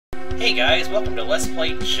Hey guys, welcome to Let's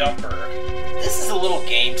Play Jumper. This is a little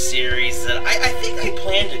game series that I think I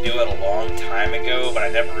planned to do it a long time ago, but I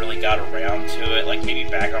never really got around to it, like maybe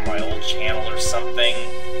back on my old channel or something.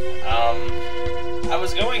 I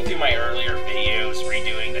was going through my earlier videos,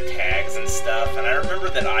 redoing the tags and stuff, and I remember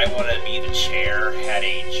that I Want to Be the Chair had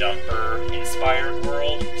a Jumper-inspired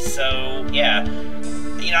world, so yeah.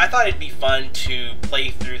 You know, I thought it'd be fun to play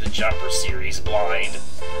through the Jumper series blind.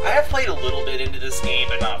 I have played a little bit into this game,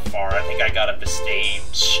 but not far. I think I got up to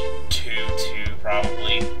stage 2,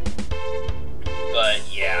 probably. But,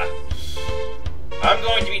 yeah. I'm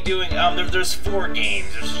going to be doing, there's 4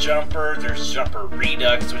 games. There's Jumper, there's Jumper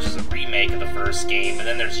Redux, which is a remake of the first game, and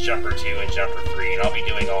then there's Jumper 2 and Jumper 3, and I'll be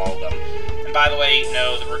doing all of them. And by the way,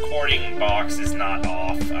 no, the recording box is not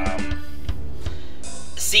off.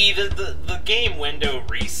 See, the game window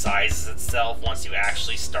resizes itself once you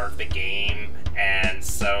actually start the game, and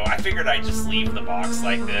so I figured I'd just leave the box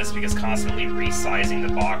like this, because constantly resizing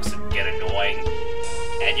the box would get annoying,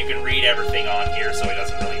 and you can read everything on here, so it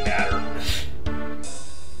doesn't really matter.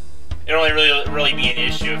 It'd only really be an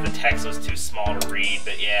issue if the text was too small to read,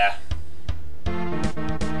 but yeah.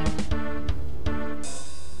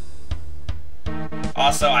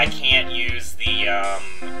 Also, I can't use the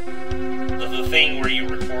thing where you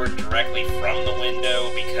record directly from the window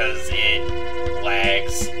because it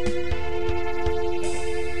lags.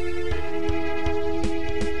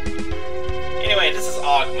 Anyway, this is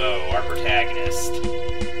Ogmo, our protagonist.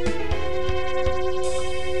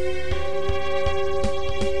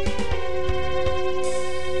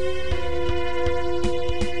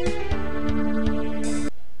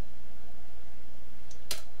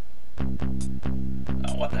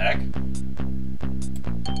 Oh, what the heck?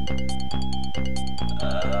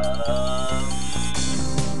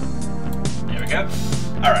 There we go.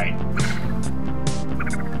 Alright.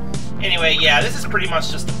 Anyway, yeah, this is pretty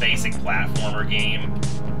much just a basic platformer game.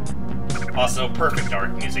 Also, perfect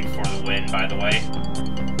dark music for the win, by the way.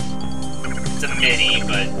 It's a MIDI,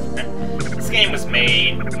 but this game was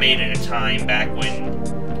made at a time back when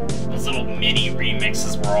those little MIDI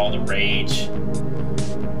remixes were all the rage.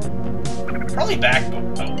 Probably back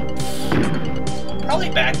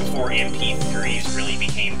before MP3s really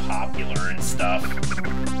became popular and stuff.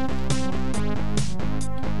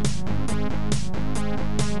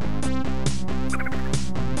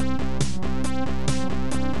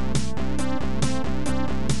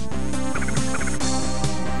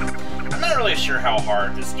 I'm not really sure how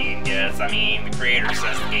hard this game gets. I mean, the creator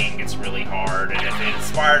says the game gets really hard, and if it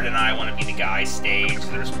inspired an I Want to Be the Guy stage,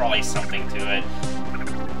 there's probably something to it.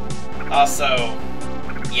 Also,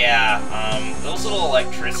 yeah, those little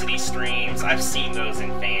electricity streams, I've seen those in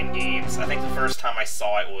fan games. I think the first time I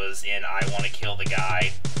saw it was in I Want to Kill the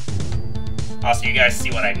Guy. Also, you guys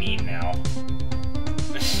see what I mean now.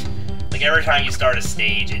 Like, every time you start a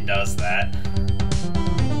stage, it does that.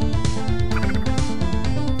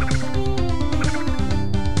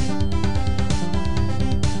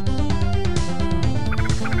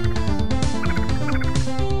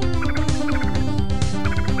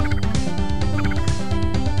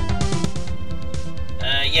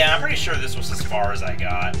 Yeah, I'm pretty sure this was as far as I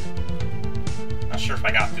got. Not sure if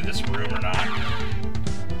I got through this room or not.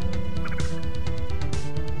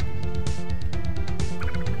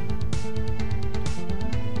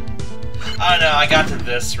 Oh no, I got to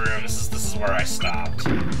this room. This is where I stopped.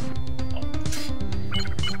 Oh.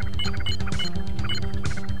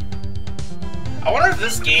 I wonder if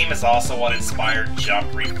this game is also what inspired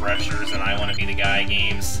Jump Refreshers and I Want to Be the Guy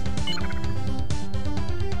games.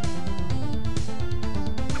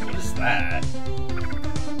 That.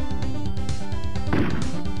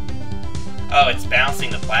 Oh, it's bouncing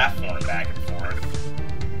the platform back and forth.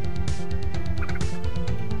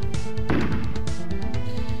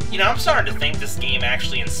 You know, I'm starting to think this game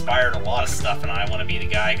actually inspired a lot of stuff in I Want to Be the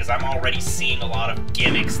Guy, because I'm already seeing a lot of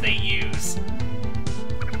gimmicks they use.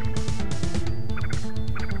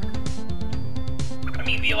 I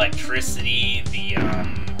mean, the electricity,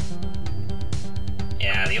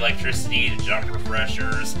 yeah, the electricity, the jump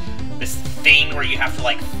refreshers, this thing where you have to,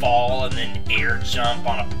 like, fall and then air jump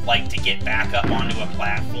on a, like, to get back up onto a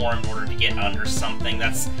platform in order to get under something.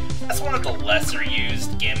 That's one of the lesser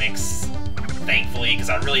used gimmicks, thankfully, because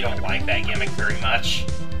I really don't like that gimmick very much.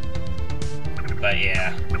 But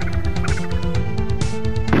yeah.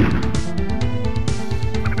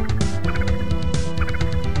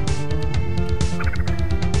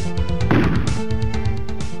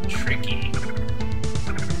 Tricky.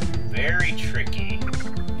 Very tricky.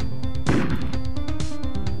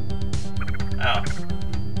 Oh.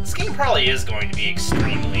 This game probably is going to be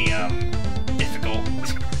extremely, difficult.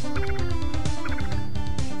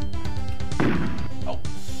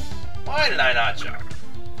 Why did I not jump?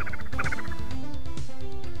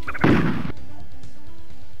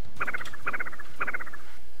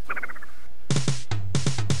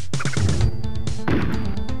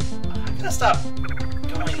 I'm gonna stop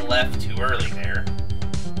going left too early there.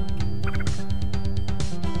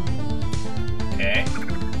 Okay.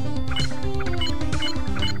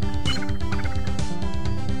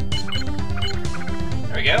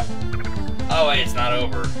 There we go. Oh wait, it's not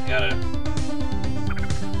over. I gotta...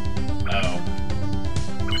 Oh.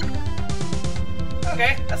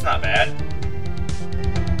 Okay, that's not bad.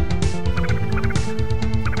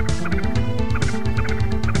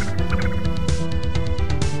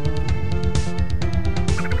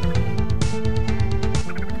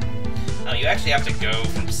 Oh, you actually have to go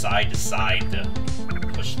from side to side to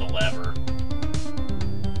push the lever.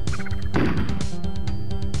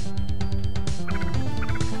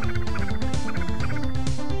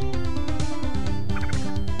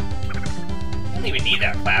 I don't even need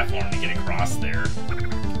that platform to get across there.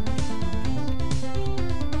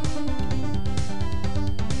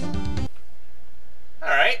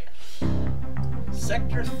 Alright.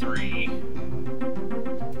 Sector 3.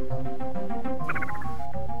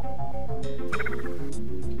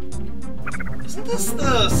 Isn't this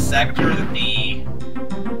the sector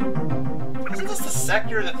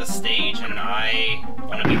that the stage and I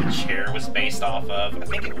Want to Be the Chair was based off of? I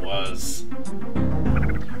think it was.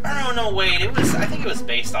 Oh, no, wait, it was, I think it was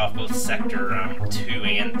based off both Sector 2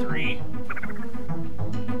 and 3.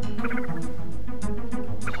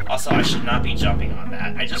 Also, I should not be jumping on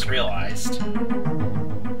that. I just realized.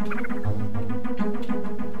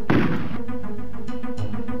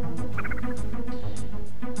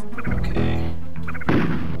 Okay.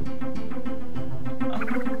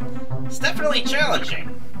 It's definitely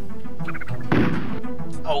challenging.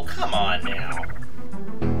 Oh, come on now.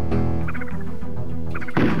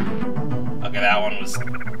 Okay, that one was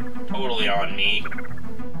totally on me.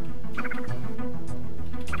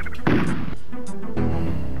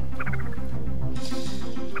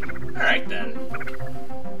 Alright then.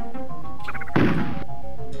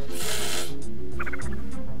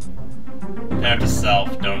 Note to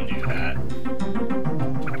self, don't do that.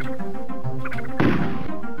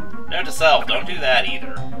 Note to self, don't do that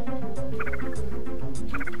either.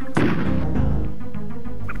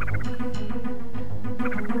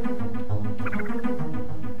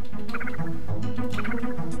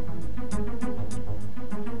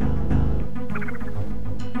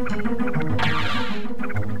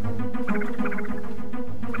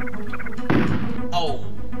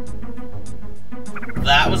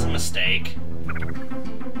 That was a mistake.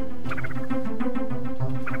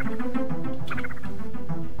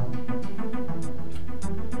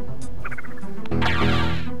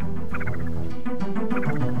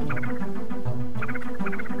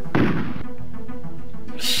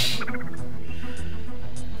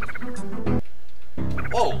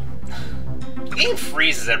 Whoa. The game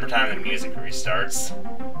freezes every time the music restarts.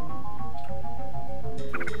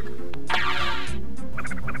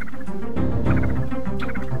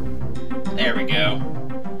 There we go.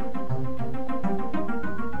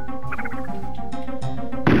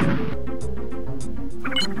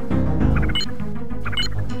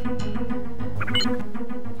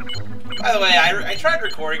 By the way, I tried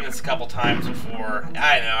recording this a couple times before.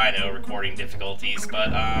 I know, recording difficulties, but,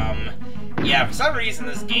 yeah, for some reason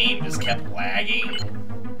this game just kept lagging.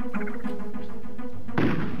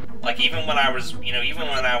 Like, even when I was,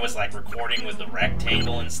 like, recording with the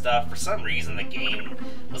rectangle and stuff, for some reason the game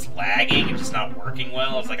was lagging and just not working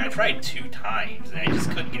well. It's like, I tried 2 times, and I just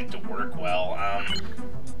couldn't get it to work well.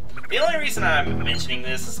 The only reason I'm mentioning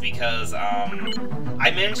this is because,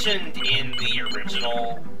 I mentioned in the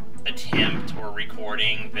original attempt or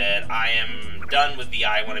recording that I am done with the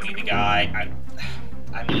I Want to Be the Guy,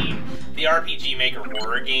 I mean, the RPG Maker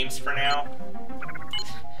horror games for now.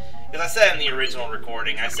 Because I said in the original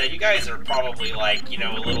recording, I said, you guys are probably, like,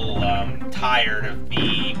 a little, tired of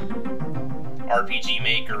the RPG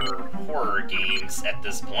Maker horror games at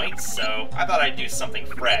this point, so I thought I'd do something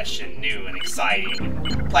fresh and new and exciting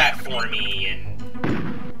and platformy and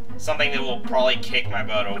something that will probably kick my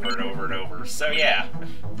butt over and over and over. So, yeah.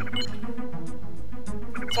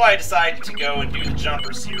 That's why I decided to go and do the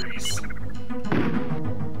Jumper series.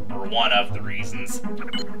 Or one of the reasons.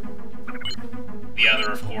 The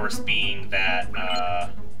other, of course, being that,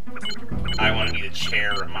 I Want to Be the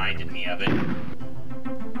Chair reminded me of it.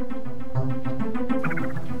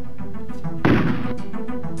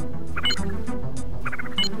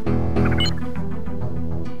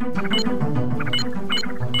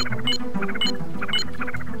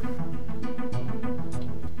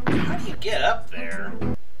 How do you get up there?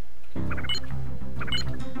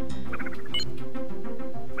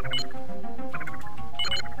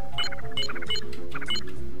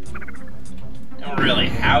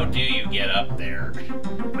 how do you get up there?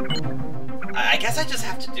 I guess I just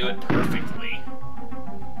have to do it perfectly.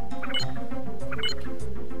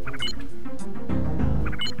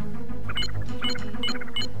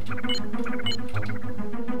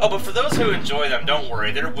 Oh, but for those who enjoy them, don't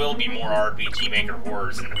worry, there will be more RPG Maker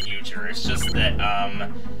horrors in the future. It's just that,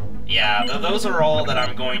 yeah, those are all that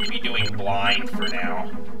I'm going to be doing blind for now.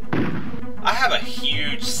 I have a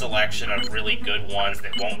huge selection of really good ones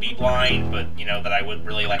that won't be blind, but, you know, that I would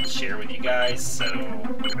really like to share with you guys, so...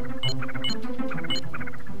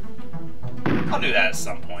 I'll do that at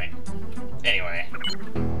some point. Anyway.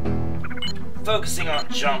 Focusing on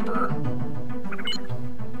Jumper.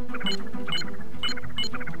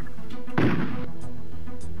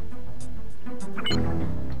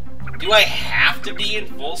 Do I have to be in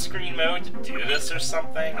full screen mode to do this or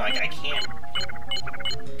something? Like, I can't...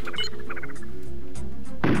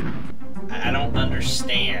 I don't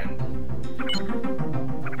understand.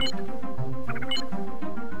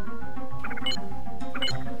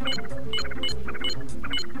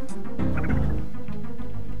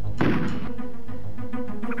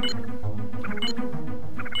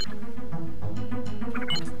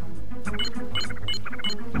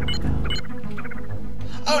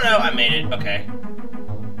 Oh no, I made it. Okay.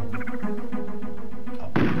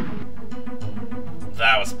 Oh.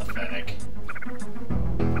 That was pathetic.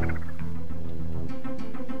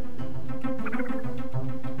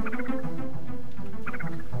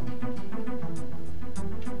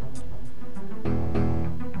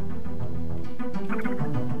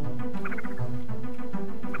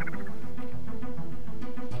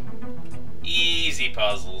 Easy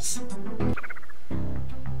puzzles.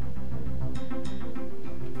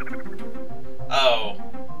 Oh.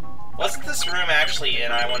 Wasn't this room actually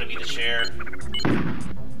in I Want to Be the Chair?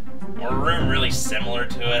 Or a room really similar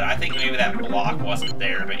to it? I think maybe that block wasn't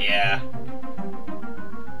there, but yeah.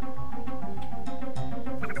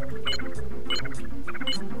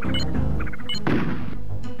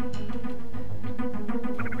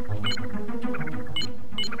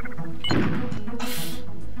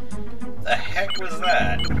 The heck was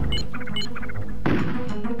that?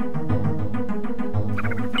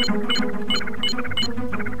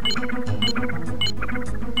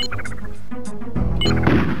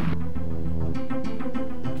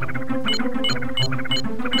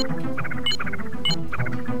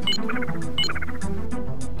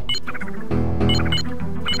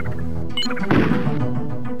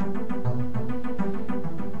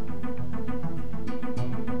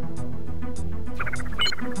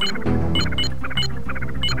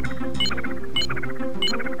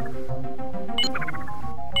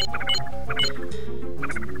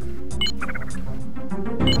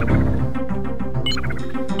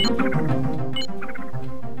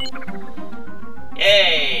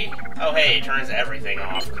 Yay! Oh hey, it turns everything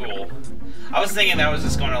off. Cool. I was thinking that was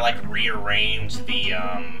just going to, like, rearrange the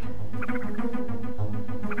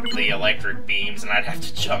electric beams, and I'd have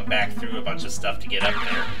to jump back through a bunch of stuff to get up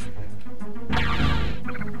there.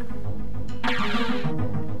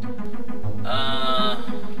 I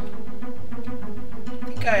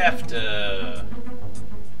think I have to...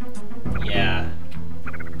 Yeah.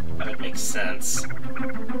 That would make sense.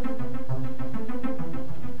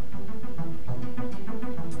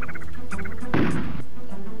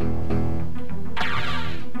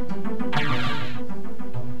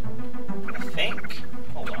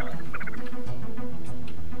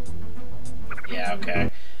 Yeah, okay.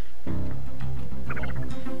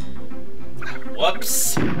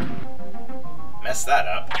 Whoops! Messed that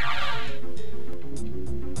up.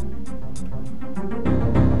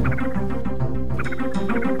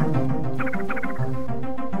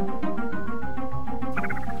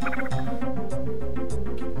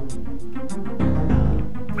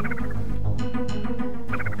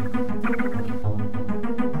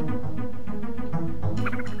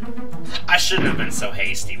 I shouldn't have been so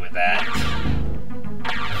hasty with that.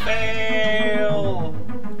 Fail!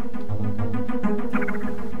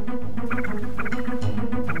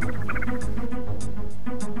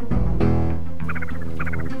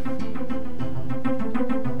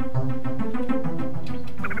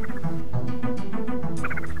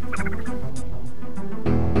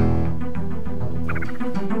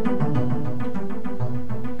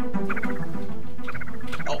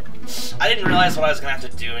 Oh, I didn't realize what I was gonna have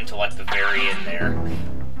to do until like the very end there.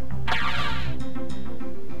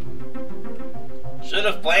 Should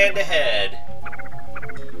have planned ahead.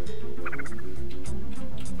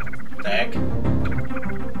 What the heck?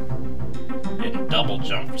 Didn't double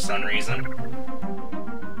jump for some reason.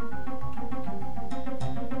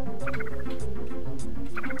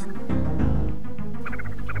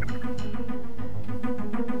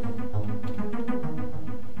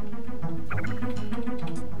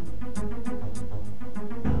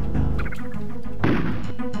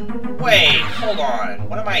 Wait, hold on.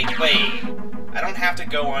 What am I... Wait. I don't have to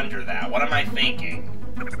go under that. What am I thinking?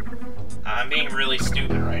 I'm being really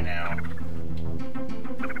stupid right now.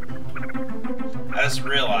 I just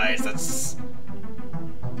realized that's...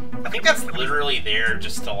 I think that's literally there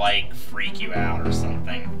just to, like, freak you out or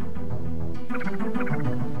something.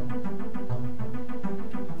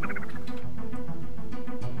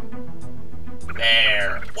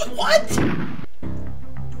 There. What?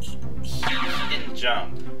 He didn't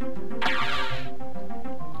jump.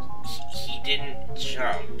 He didn't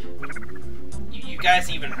jump. You guys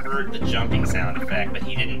even heard the jumping sound effect, but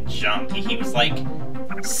he didn't jump. He was, like,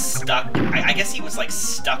 stuck. I guess he was, like,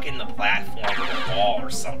 stuck in the platform or the wall or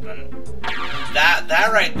something. That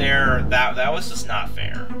right there, that was just not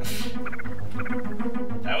fair.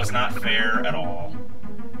 That was not fair at all.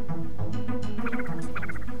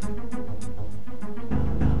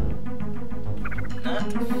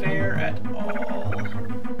 Not fair at all.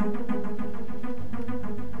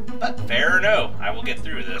 But fair or no, I will get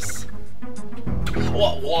through this.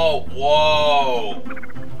 Whoa, whoa!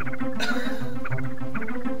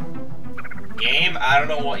 Game, I don't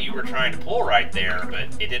know what you were trying to pull right there,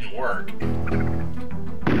 but it didn't work.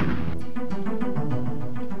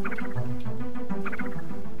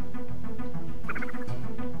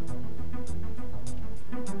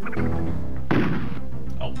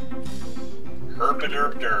 Oh.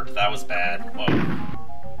 Herp-a-derp-derp, that was bad. Whoa.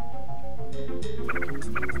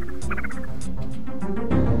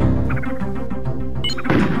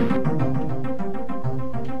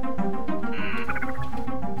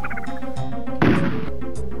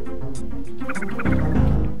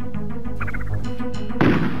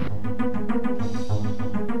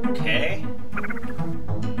 Okay.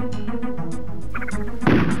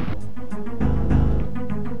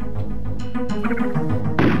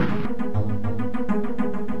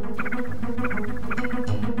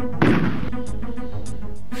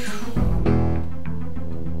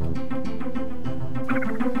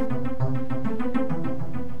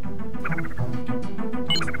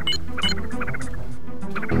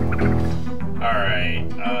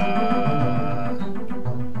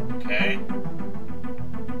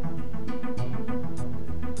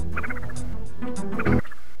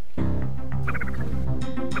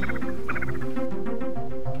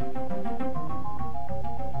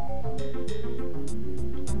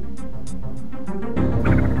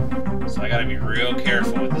 So I gotta be real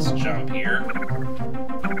careful with this jump here.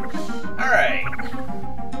 Alright.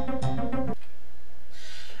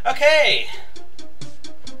 Okay!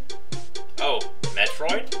 Oh,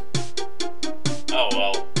 Metroid? Oh,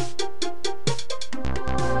 well.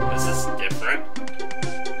 This is different.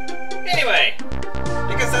 Anyway,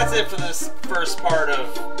 I guess that's it for this first part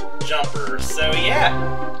of Jumper. So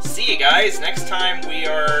yeah, see you guys. Next time we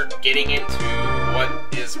are getting into what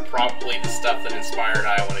is probably the stuff that inspired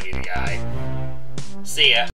I Want to Be the Guy. See ya.